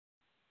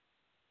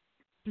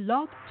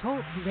Blog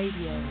Talk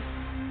Radio.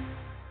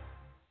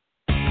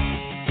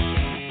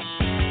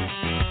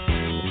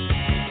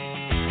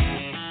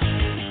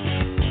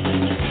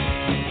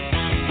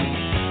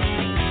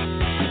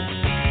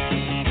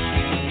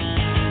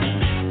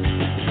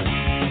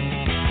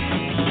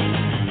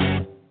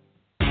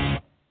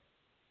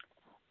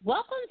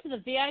 Welcome to the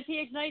VIP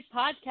Ignite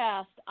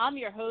podcast. I'm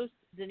your host,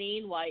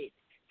 Deneen White.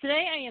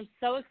 Today I am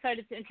so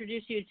excited to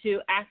introduce you to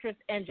actress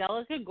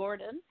Angelica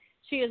Gordon.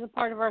 She is a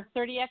part of our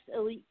 30X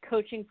Elite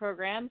Coaching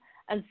Program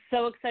and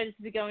so excited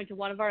to be going to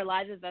one of our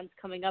live events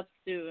coming up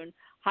soon.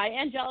 Hi,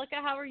 Angelica.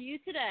 How are you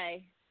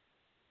today?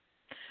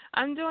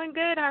 I'm doing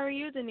good. How are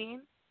you, Deneen?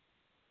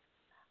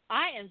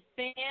 I am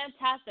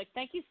fantastic.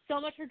 Thank you so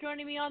much for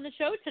joining me on the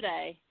show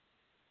today.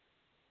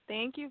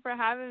 Thank you for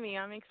having me.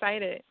 I'm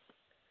excited.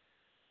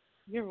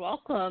 You're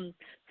welcome.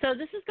 So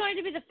this is going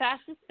to be the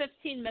fastest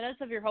 15 minutes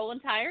of your whole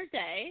entire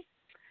day.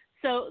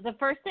 So the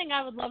first thing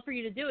I would love for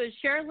you to do is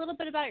share a little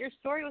bit about your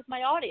story with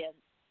my audience.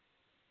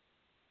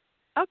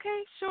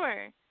 Okay,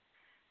 sure.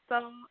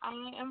 So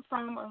I am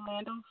from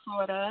Orlando,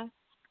 Florida,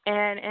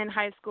 and in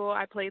high school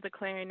I played the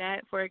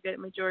clarinet for a good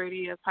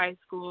majority of high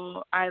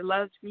school. I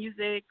loved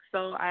music,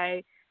 so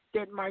I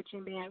did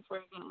marching band for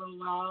a good little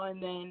while,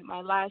 and then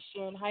my last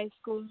year in high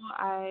school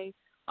I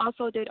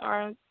also did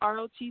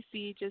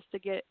ROTC just to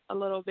get a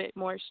little bit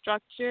more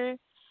structure.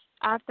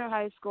 After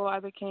high school, I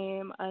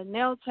became a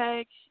nail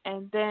tech,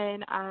 and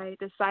then I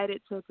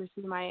decided to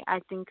pursue my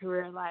acting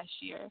career last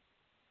year.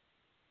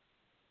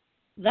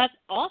 That's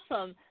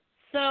awesome.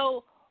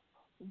 So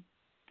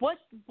what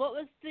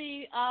was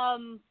the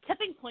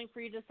tipping point for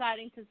you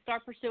deciding to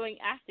start pursuing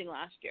acting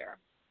last year?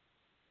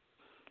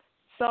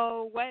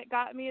 So what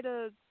got me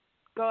to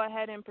go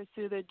ahead and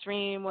pursue the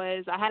dream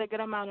was I had a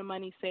good amount of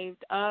money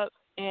saved up,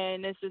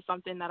 and this is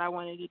something that I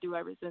wanted to do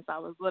ever since I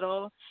was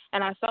little,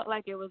 and I felt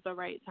like it was the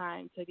right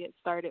time to get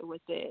started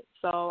with it.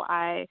 So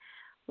I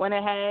went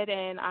ahead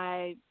and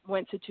I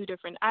went to 2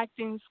 different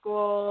acting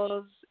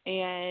schools,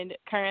 and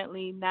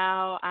currently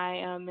now I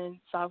am in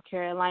South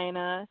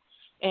Carolina,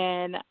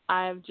 and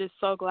I'm just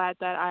so glad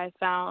that I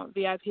found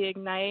VIP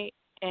Ignite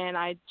and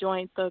I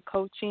joined the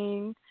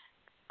coaching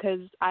because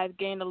I've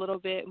gained a little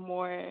bit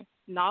more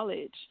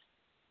knowledge.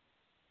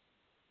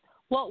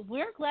 Well,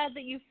 we're glad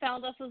that you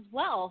found us as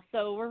well.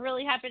 So we're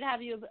really happy to have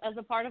you as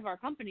a part of our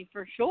company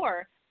for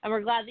sure. And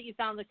we're glad that you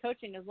found the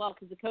coaching as well,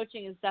 because the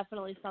coaching is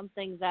definitely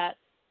something that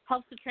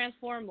helps to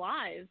transform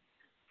lives.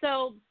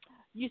 So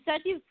you said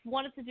you've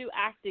wanted to do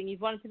acting.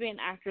 You've wanted to be an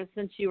actress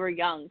since you were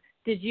young.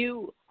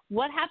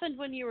 What happened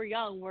when you were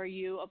young? Were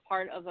you a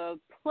part of a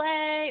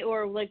play,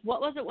 or like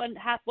what was it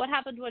what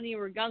happened when you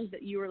were young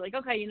that you were like,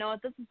 okay, you know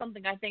what, this is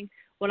something I think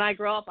when I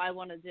grow up I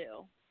want to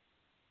do?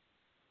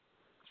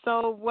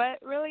 So what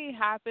really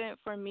happened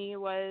for me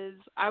was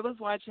I was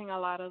watching a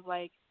lot of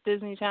like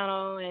Disney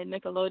Channel and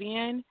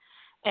Nickelodeon,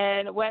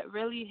 and what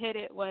really hit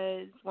it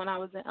was when I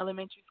was in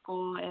elementary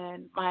school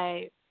and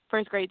my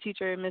first grade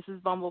teacher,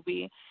 Mrs.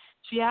 Bumblebee,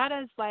 she had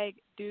us like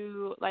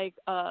do like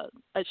a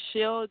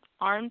shield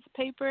arms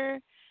paper.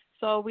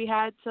 So we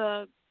had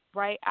to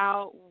write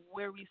out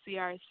where we see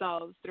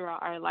ourselves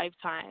throughout our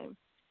lifetime.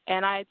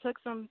 And I took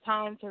some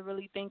time to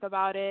really think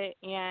about it,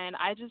 and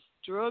I just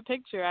drew a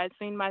picture. I'd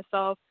seen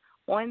myself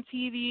on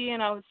TV,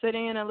 and I was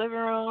sitting in a living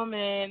room,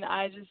 and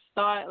I just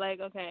thought,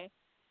 like, okay,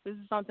 this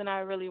is something I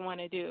really want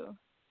to do.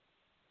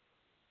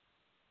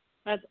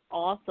 That's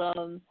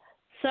awesome.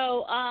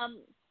 So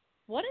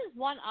what is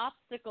one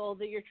obstacle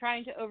that you're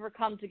trying to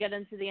overcome to get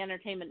into the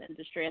entertainment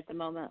industry at the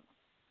moment?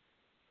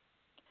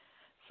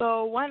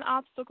 So one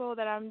obstacle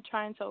that I'm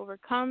trying to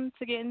overcome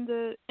to get in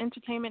the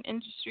entertainment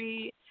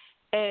industry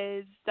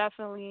is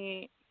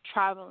definitely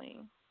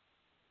traveling.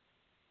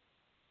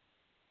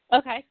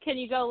 Okay. Can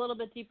you go a little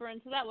bit deeper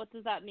into that? What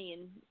does that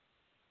mean?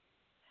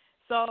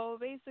 So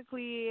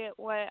basically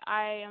what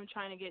I am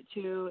trying to get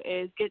to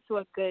is get to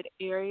a good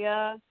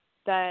area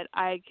that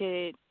I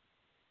could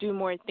do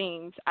more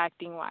things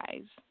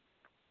acting-wise.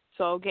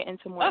 So get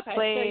into more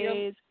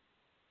plays.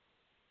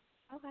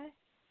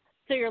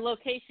 So your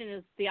location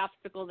is the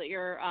obstacle that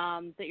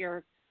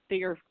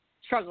you're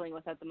struggling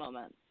with at the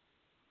moment.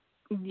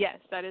 Yes,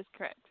 that is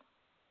correct.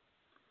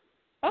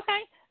 Okay.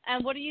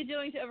 And what are you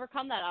doing to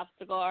overcome that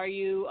obstacle? Are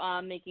you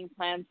making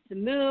plans to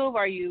move?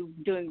 Are you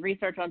doing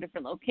research on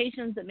different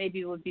locations that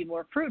maybe would be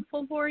more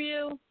fruitful for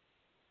you?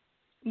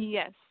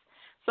 Yes.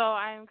 So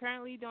I'm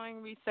currently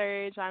doing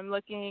research. I'm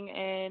looking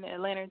in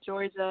Atlanta,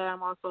 Georgia.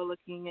 I'm also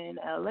looking in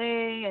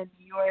LA and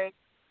New York.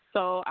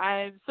 So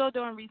I'm still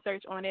doing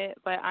research on it,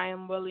 but I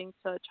am willing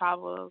to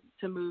travel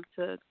to move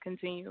to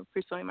continue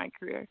pursuing my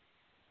career.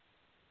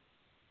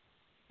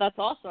 That's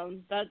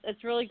awesome.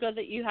 It's really good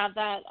that you have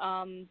that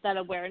that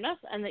awareness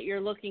and that you're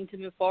looking to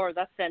move forward.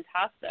 That's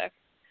fantastic.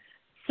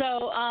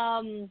 So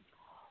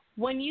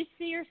when you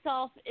see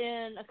yourself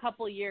in a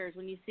couple of years,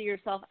 when you see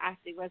yourself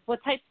acting, like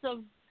what types of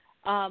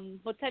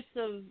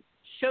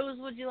shows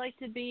would you like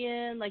to be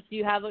in? Like,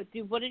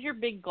 what is your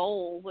big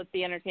goal with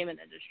the entertainment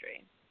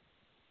industry?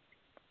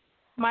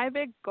 My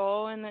big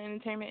goal in the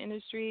entertainment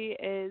industry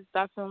is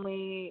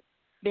definitely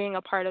being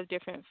a part of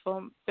different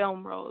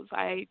film roles.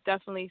 I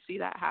definitely see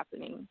that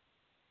happening.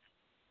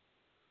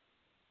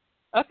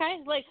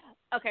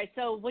 Okay,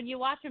 so when you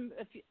watch them,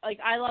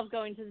 I love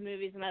going to the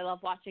movies and I love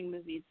watching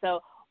movies.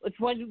 So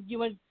when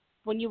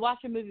you watch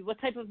a movie, what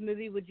type of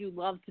movie would you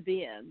love to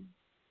be in?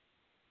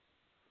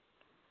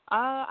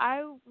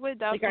 I would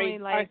definitely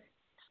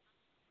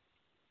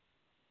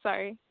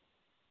Sorry.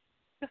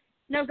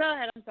 No, go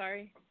ahead. I'm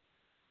sorry.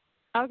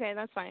 Okay,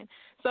 that's fine.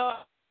 So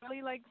I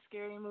really like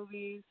scary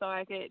movies, so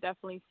I could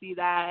definitely see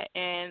that.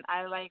 And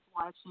I like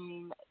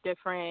watching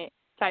different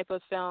type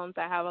of films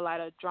that have a lot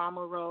of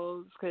drama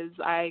roles because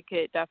I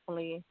could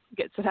definitely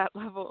get to that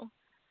level.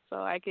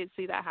 So I could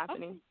see that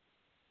happening. Okay.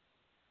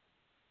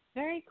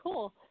 Very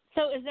cool.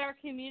 So is there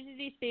a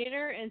community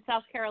theater in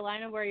South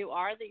Carolina where you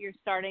are that you're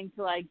starting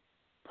to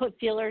put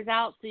feelers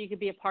out so you could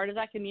be a part of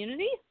that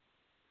community?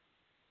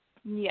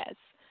 Yes.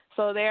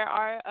 So there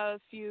are a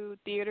few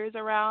theaters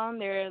around.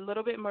 They're a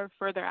little bit more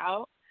further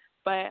out,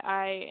 but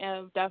I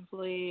am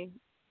definitely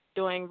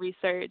doing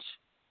research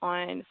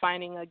on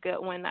finding a good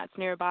one that's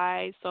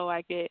nearby so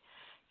I could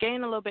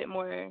gain a little bit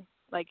more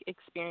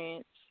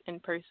experience in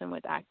person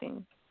with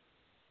acting.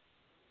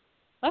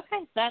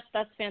 Okay, that's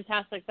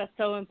fantastic. That's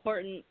so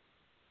important.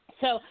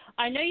 So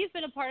I know you've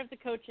been a part of the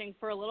coaching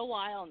for a little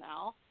while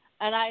now,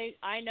 and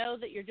I know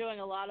that you're doing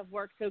a lot of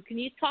work. So can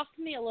you talk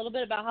to me a little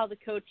bit about how the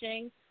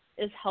coaching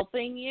is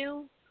helping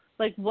you?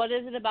 What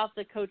is it about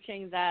the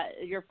coaching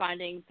that you're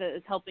finding that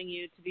is helping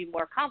you to be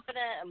more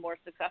confident and more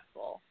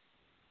successful?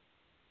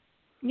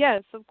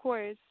 Yes, of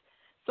course.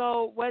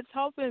 So what's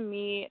helping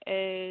me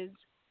is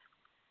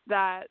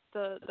that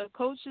the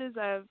coaches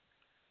have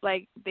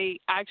they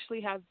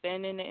actually have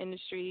been in the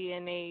industry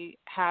and they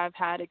have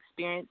had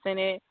experience in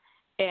it,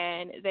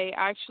 and they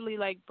actually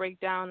break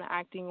down the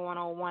acting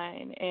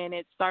 101, and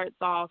it starts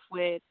off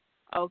with,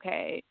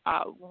 okay,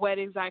 what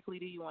exactly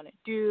do you want to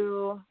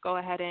do? Go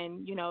ahead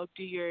and,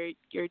 do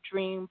your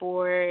dream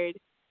board.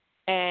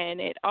 And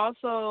it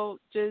also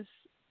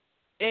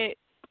it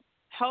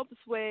helps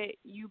with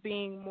you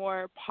being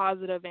more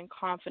positive and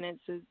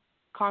confident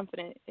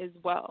as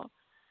well.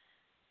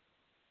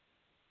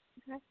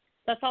 Okay.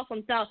 That's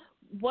awesome. Now,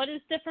 what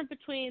is different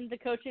between the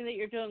coaching that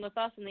you're doing with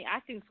us and the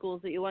acting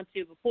schools that you went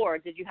to before?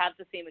 Did you have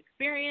the same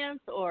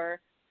experience,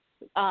 or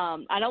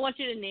I don't want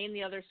you to name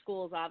the other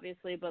schools,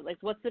 obviously, but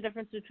what's the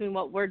difference between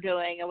what we're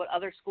doing and what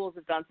other schools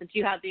have done since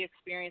you had the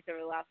experience over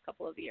the last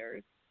couple of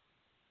years?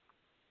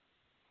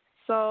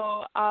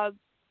 So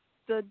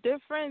the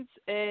difference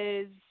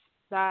is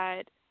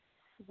that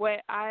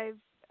what I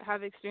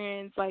have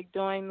experienced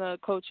doing the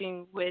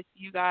coaching with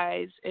you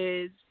guys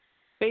is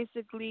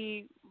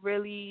basically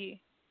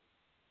really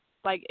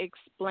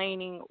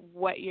explaining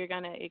what you're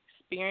going to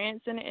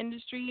experience in the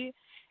industry,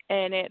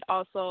 and it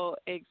also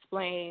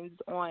explains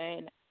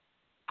on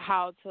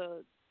how to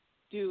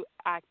do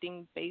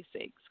acting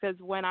basics, because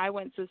when I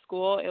went to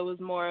school it was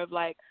more of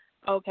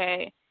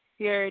okay,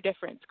 here are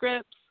different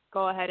scripts,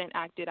 go ahead and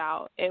act it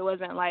out. It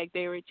wasn't like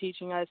they were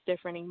teaching us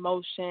different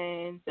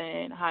emotions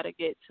and how to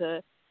get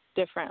to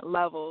different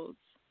levels.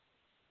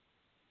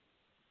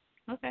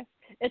 Okay.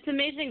 It's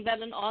amazing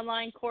that an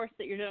online course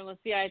that you're doing with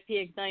VIP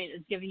Ignite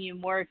is giving you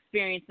more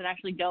experience than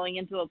actually going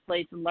into a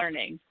place and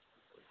learning.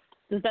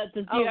 Do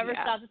you ever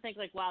stop to think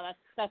wow,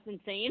 that's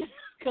insane?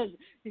 Because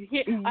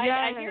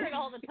I hear it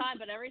all the time,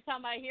 but every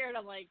time I hear it,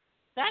 I'm like,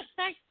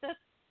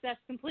 that's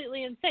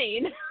completely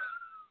insane.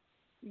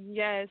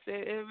 Yes,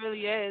 it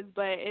really is,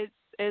 but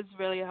it's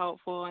really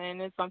helpful,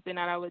 and it's something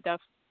that I would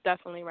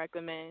definitely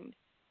recommend.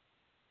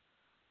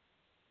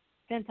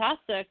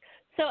 Fantastic.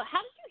 So how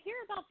did you hear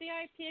about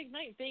VIP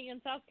Ignite being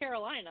in South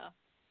Carolina?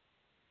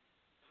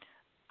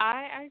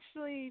 I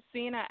actually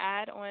seen an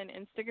ad on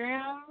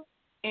Instagram,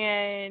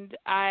 and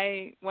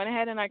I went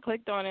ahead and I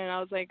clicked on it, and I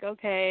was like,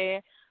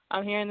 okay,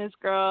 I'm hearing this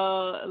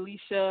girl,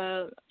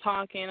 Alicia,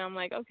 talking. I'm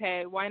like,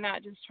 okay, why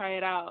not just try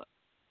it out?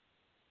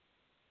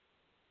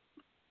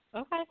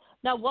 Okay.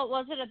 Now, what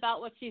was it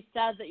about what she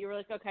said that you were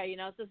like, okay,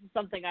 this is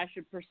something I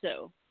should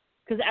pursue?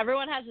 Because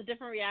everyone has a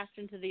different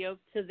reaction to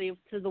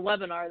the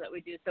webinar that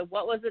we do. So,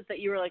 what was it that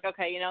you were like,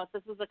 okay,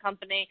 this is a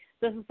company,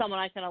 this is someone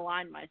I can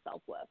align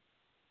myself with?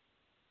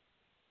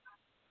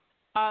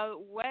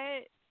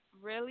 What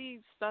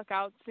really stuck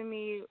out to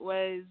me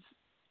was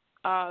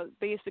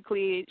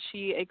basically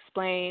she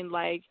explained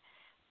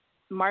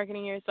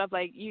marketing yourself,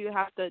 you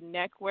have to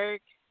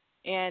network,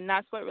 and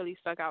that's what really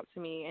stuck out to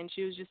me. And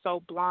she was just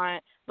so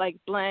blunt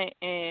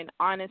and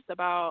honest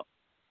about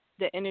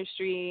the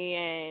industry,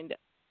 and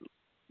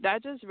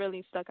that just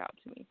really stuck out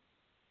to me.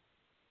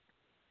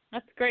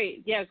 That's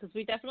great. Yeah, because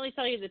we definitely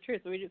tell you the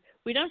truth.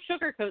 We don't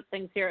sugarcoat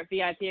things here at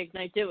VIP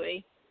Ignite, do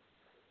we?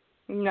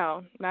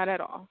 No, not at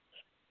all.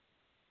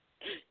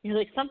 You're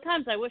like,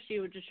 sometimes I wish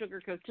you would just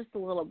sugarcoat just a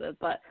little bit,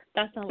 but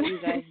that's not what you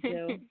guys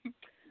do.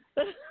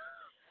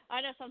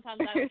 I know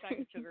sometimes I wish I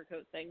could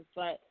sugarcoat things,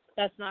 but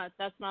that's not.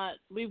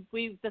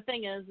 The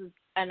thing is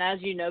and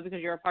as you know,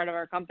 because you're a part of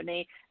our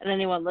company and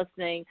anyone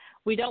listening,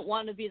 we don't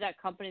want to be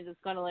that company that's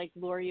going to like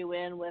lure you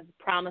in with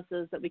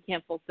promises that we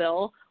can't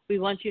fulfill. We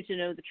want you to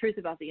know the truth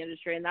about the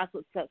industry, and that's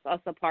what sets us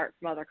apart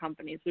from other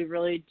companies. We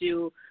really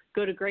do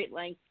go to great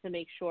lengths to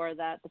make sure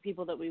that the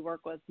people that we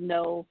work with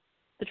know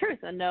the truth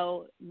and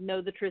know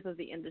the truth of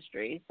the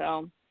industry.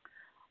 So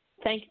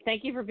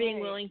thank you for being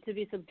willing to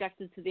be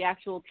subjected to the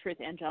actual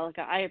truth,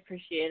 Angelica. I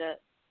appreciate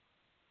it.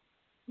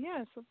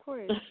 Yes, of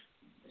course.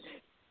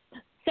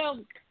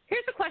 So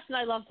here's a question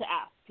I love to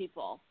ask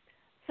people.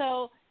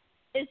 So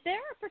is there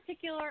a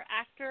particular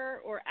actor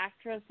or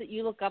actress that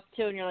you look up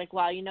to and you're like,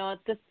 wow, you know what,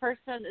 this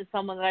person is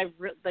someone that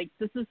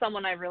this is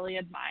someone I really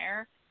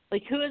admire?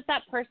 Like, who is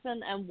that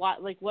person and what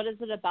is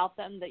it about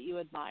them that you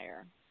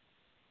admire?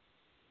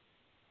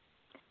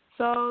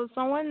 So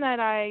someone that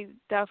I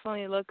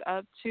definitely look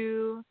up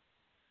to,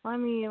 let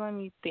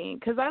me think,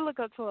 because I look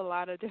up to a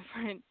lot of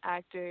different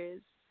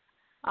actors.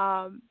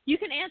 You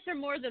can answer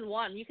more than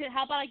one.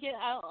 How about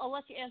I'll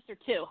let you answer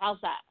two. How's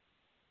that?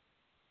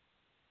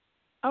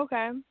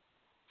 Okay.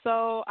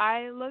 So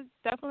I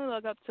definitely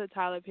look up to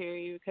Tyler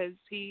Perry because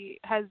he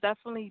has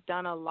definitely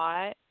done a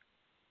lot.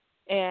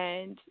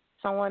 And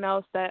someone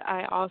else that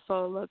I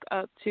also look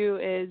up to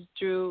is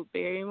Drew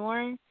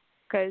Barrymore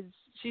because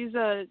she's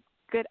a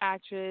good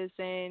actress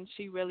and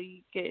she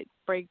really could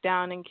break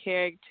down in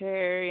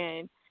character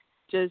and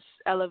just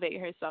elevate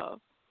herself.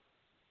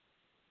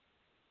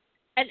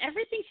 And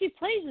everything she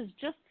plays is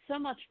just so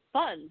much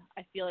fun,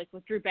 I feel like,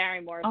 with Drew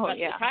Barrymore. Oh,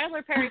 yeah.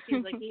 Tyler Perry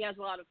seems like he has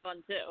a lot of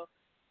fun, too.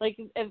 Like,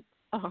 if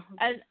I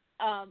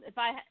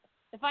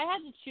had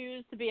to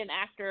choose to be an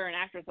actor or an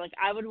actress, like,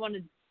 I would want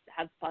to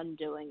have fun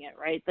doing it,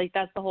 right? Like,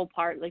 that's the whole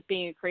part. Like,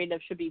 being a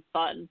creative should be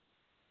fun.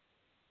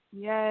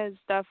 Yes,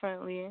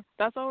 definitely.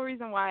 That's the whole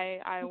reason why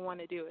I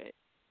want to do it.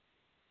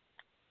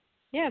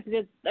 Yeah,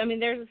 because, I mean,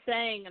 there's a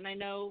saying, and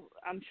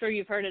I'm sure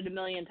you've heard it a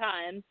million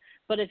times,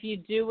 but if you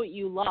do what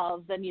you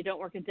love, then you don't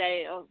work a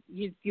day.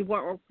 You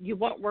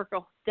won't work a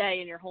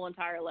day in your whole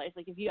entire life.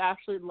 Like, if you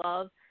actually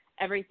love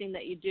everything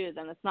that you do,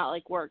 then it's not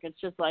like work.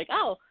 It's just like,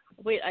 oh,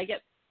 wait, I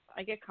get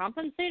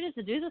compensated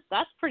to do this?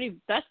 That's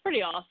pretty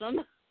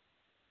awesome.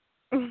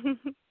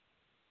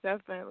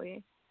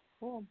 Definitely.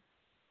 Cool.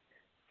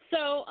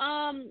 So,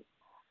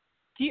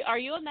 are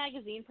you a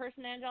magazine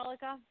person,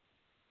 Angelica?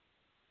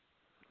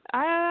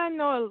 I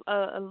know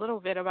a little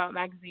bit about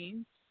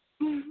magazines.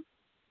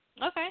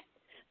 Okay.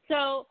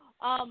 So,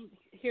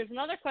 here's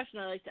another question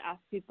I like to ask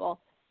people.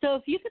 So,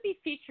 if you could be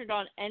featured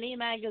on any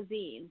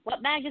magazine,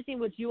 what magazine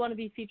would you want to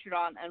be featured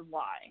on and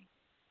why?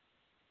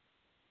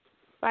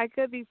 If I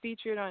could be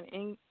featured on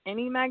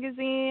any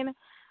magazine,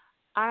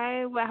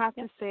 I would have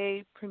to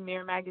say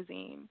Premiere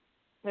Magazine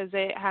because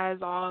it has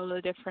all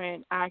the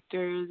different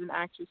actors and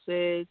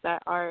actresses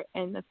that are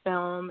in the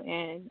film,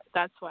 and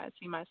that's what I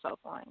see myself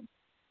on.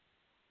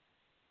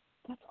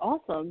 That's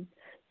awesome.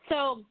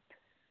 So,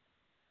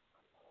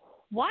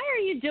 why are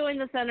you doing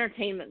this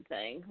entertainment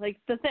thing? Like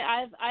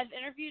I've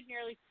interviewed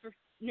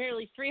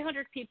nearly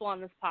 300 people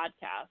on this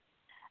podcast,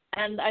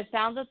 and I've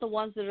found that the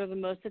ones that are the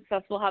most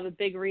successful have a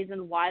big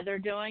reason why they're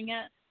doing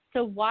it.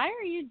 So why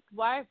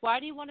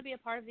do you want to be a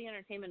part of the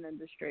entertainment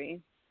industry?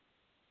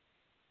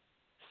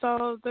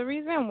 So the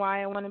reason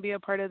why I want to be a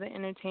part of the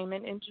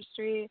entertainment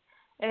industry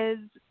is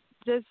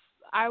just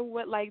I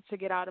would like to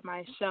get out of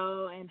my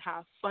shell and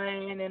have fun,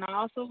 and I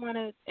also want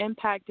to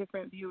impact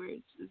different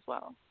viewers as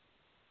well.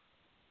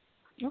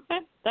 Okay,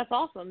 that's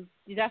awesome.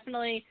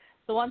 The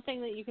one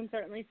thing that you can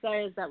certainly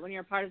say is that when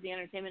you're part of the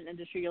entertainment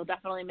industry, you'll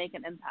definitely make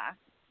an impact.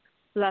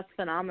 So that's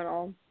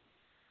phenomenal.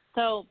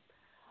 So,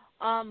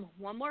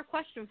 one more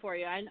question for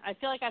you. I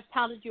feel like I've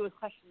pounded you with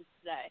questions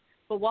today,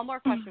 but one more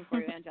question for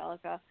you,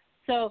 Angelica.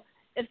 So,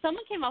 if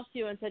someone came up to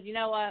you and said, you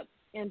know what,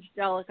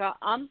 Angelica,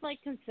 I'm like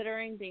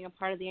considering being a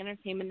part of the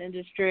entertainment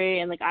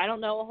industry, and like I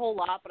don't know a whole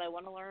lot, but I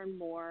want to learn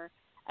more.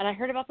 And I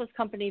heard about this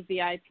company,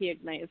 VIP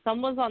Ignite. If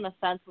someone's on the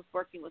fence with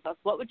working with us,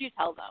 what would you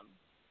tell them?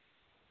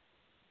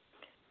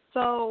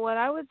 So what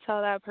I would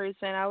tell that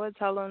person, I would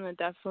tell them to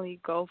definitely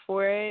go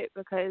for it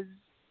because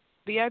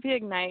VIP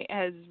Ignite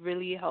has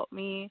really helped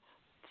me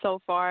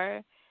so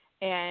far,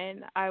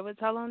 and I would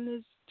tell them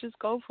to just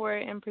go for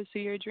it and pursue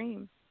your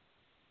dream.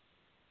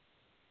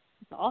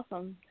 That's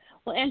awesome.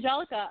 Well,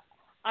 Angelica,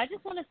 I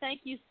just want to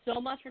thank you so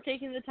much for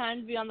taking the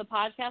time to be on the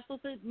podcast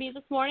with me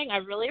this morning. I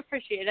really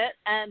appreciate it.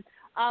 And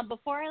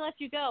before I let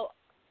you go,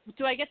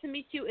 do I get to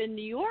meet you in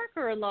New York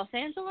or in Los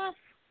Angeles?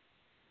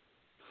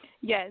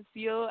 Yes,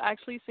 you'll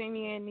actually see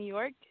me in New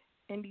York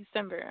in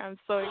December. I'm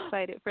so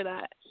excited for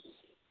that.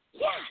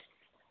 Yes,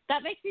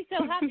 that makes me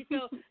so happy.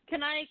 So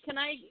can I,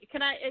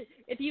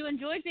 if you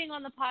enjoyed being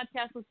on the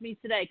podcast with me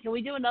today, can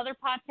we do another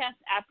podcast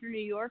after New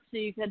York so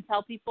you can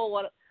tell people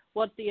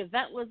what the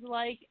event was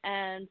like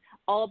and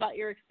all about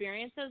your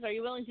experiences? Are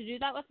you willing to do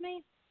that with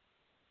me?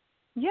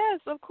 Yes,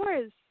 of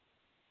course.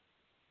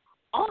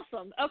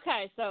 Awesome.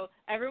 Okay, so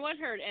everyone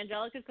heard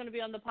Angelica's going to be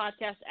on the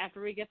podcast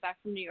after we get back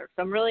from New York.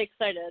 So I'm really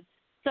excited.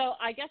 So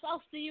I guess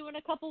I'll see you in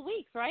a couple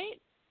weeks,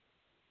 right?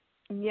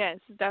 Yes,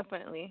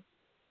 definitely.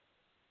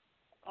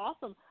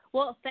 Awesome.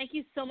 Well, thank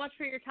you so much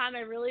for your time. I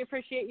really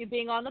appreciate you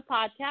being on the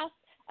podcast,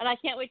 and I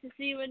can't wait to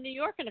see you in New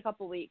York in a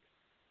couple weeks.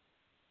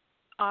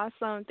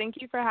 Awesome. Thank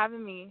you for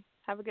having me.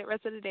 Have a good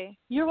rest of the day.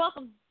 You're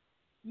welcome.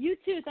 You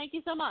too. Thank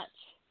you so much.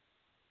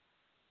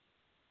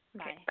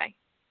 Okay, bye.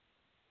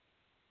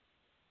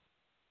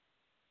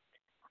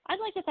 I'd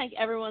like to thank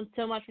everyone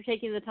so much for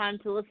taking the time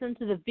to listen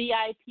to the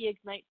VIP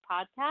Ignite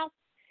podcast.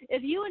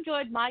 If you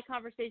enjoyed my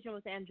conversation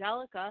with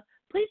Angelica,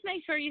 please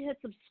make sure you hit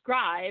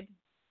subscribe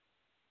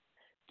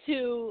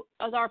to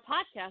our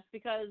podcast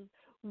because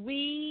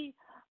we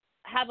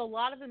have a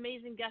lot of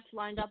amazing guests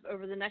lined up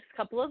over the next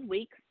couple of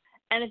weeks.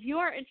 And if you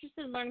are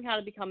interested in learning how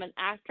to become an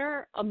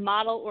actor, a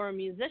model, or a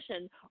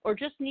musician, or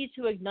just need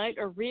to ignite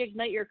or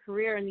reignite your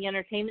career in the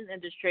entertainment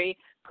industry,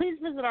 please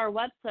visit our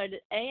website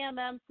at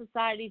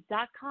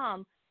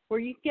ammsociety.com where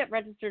you can get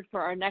registered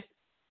for our next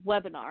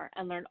webinar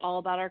and learn all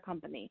about our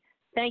company.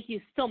 Thank you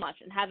so much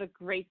and have a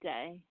great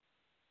day.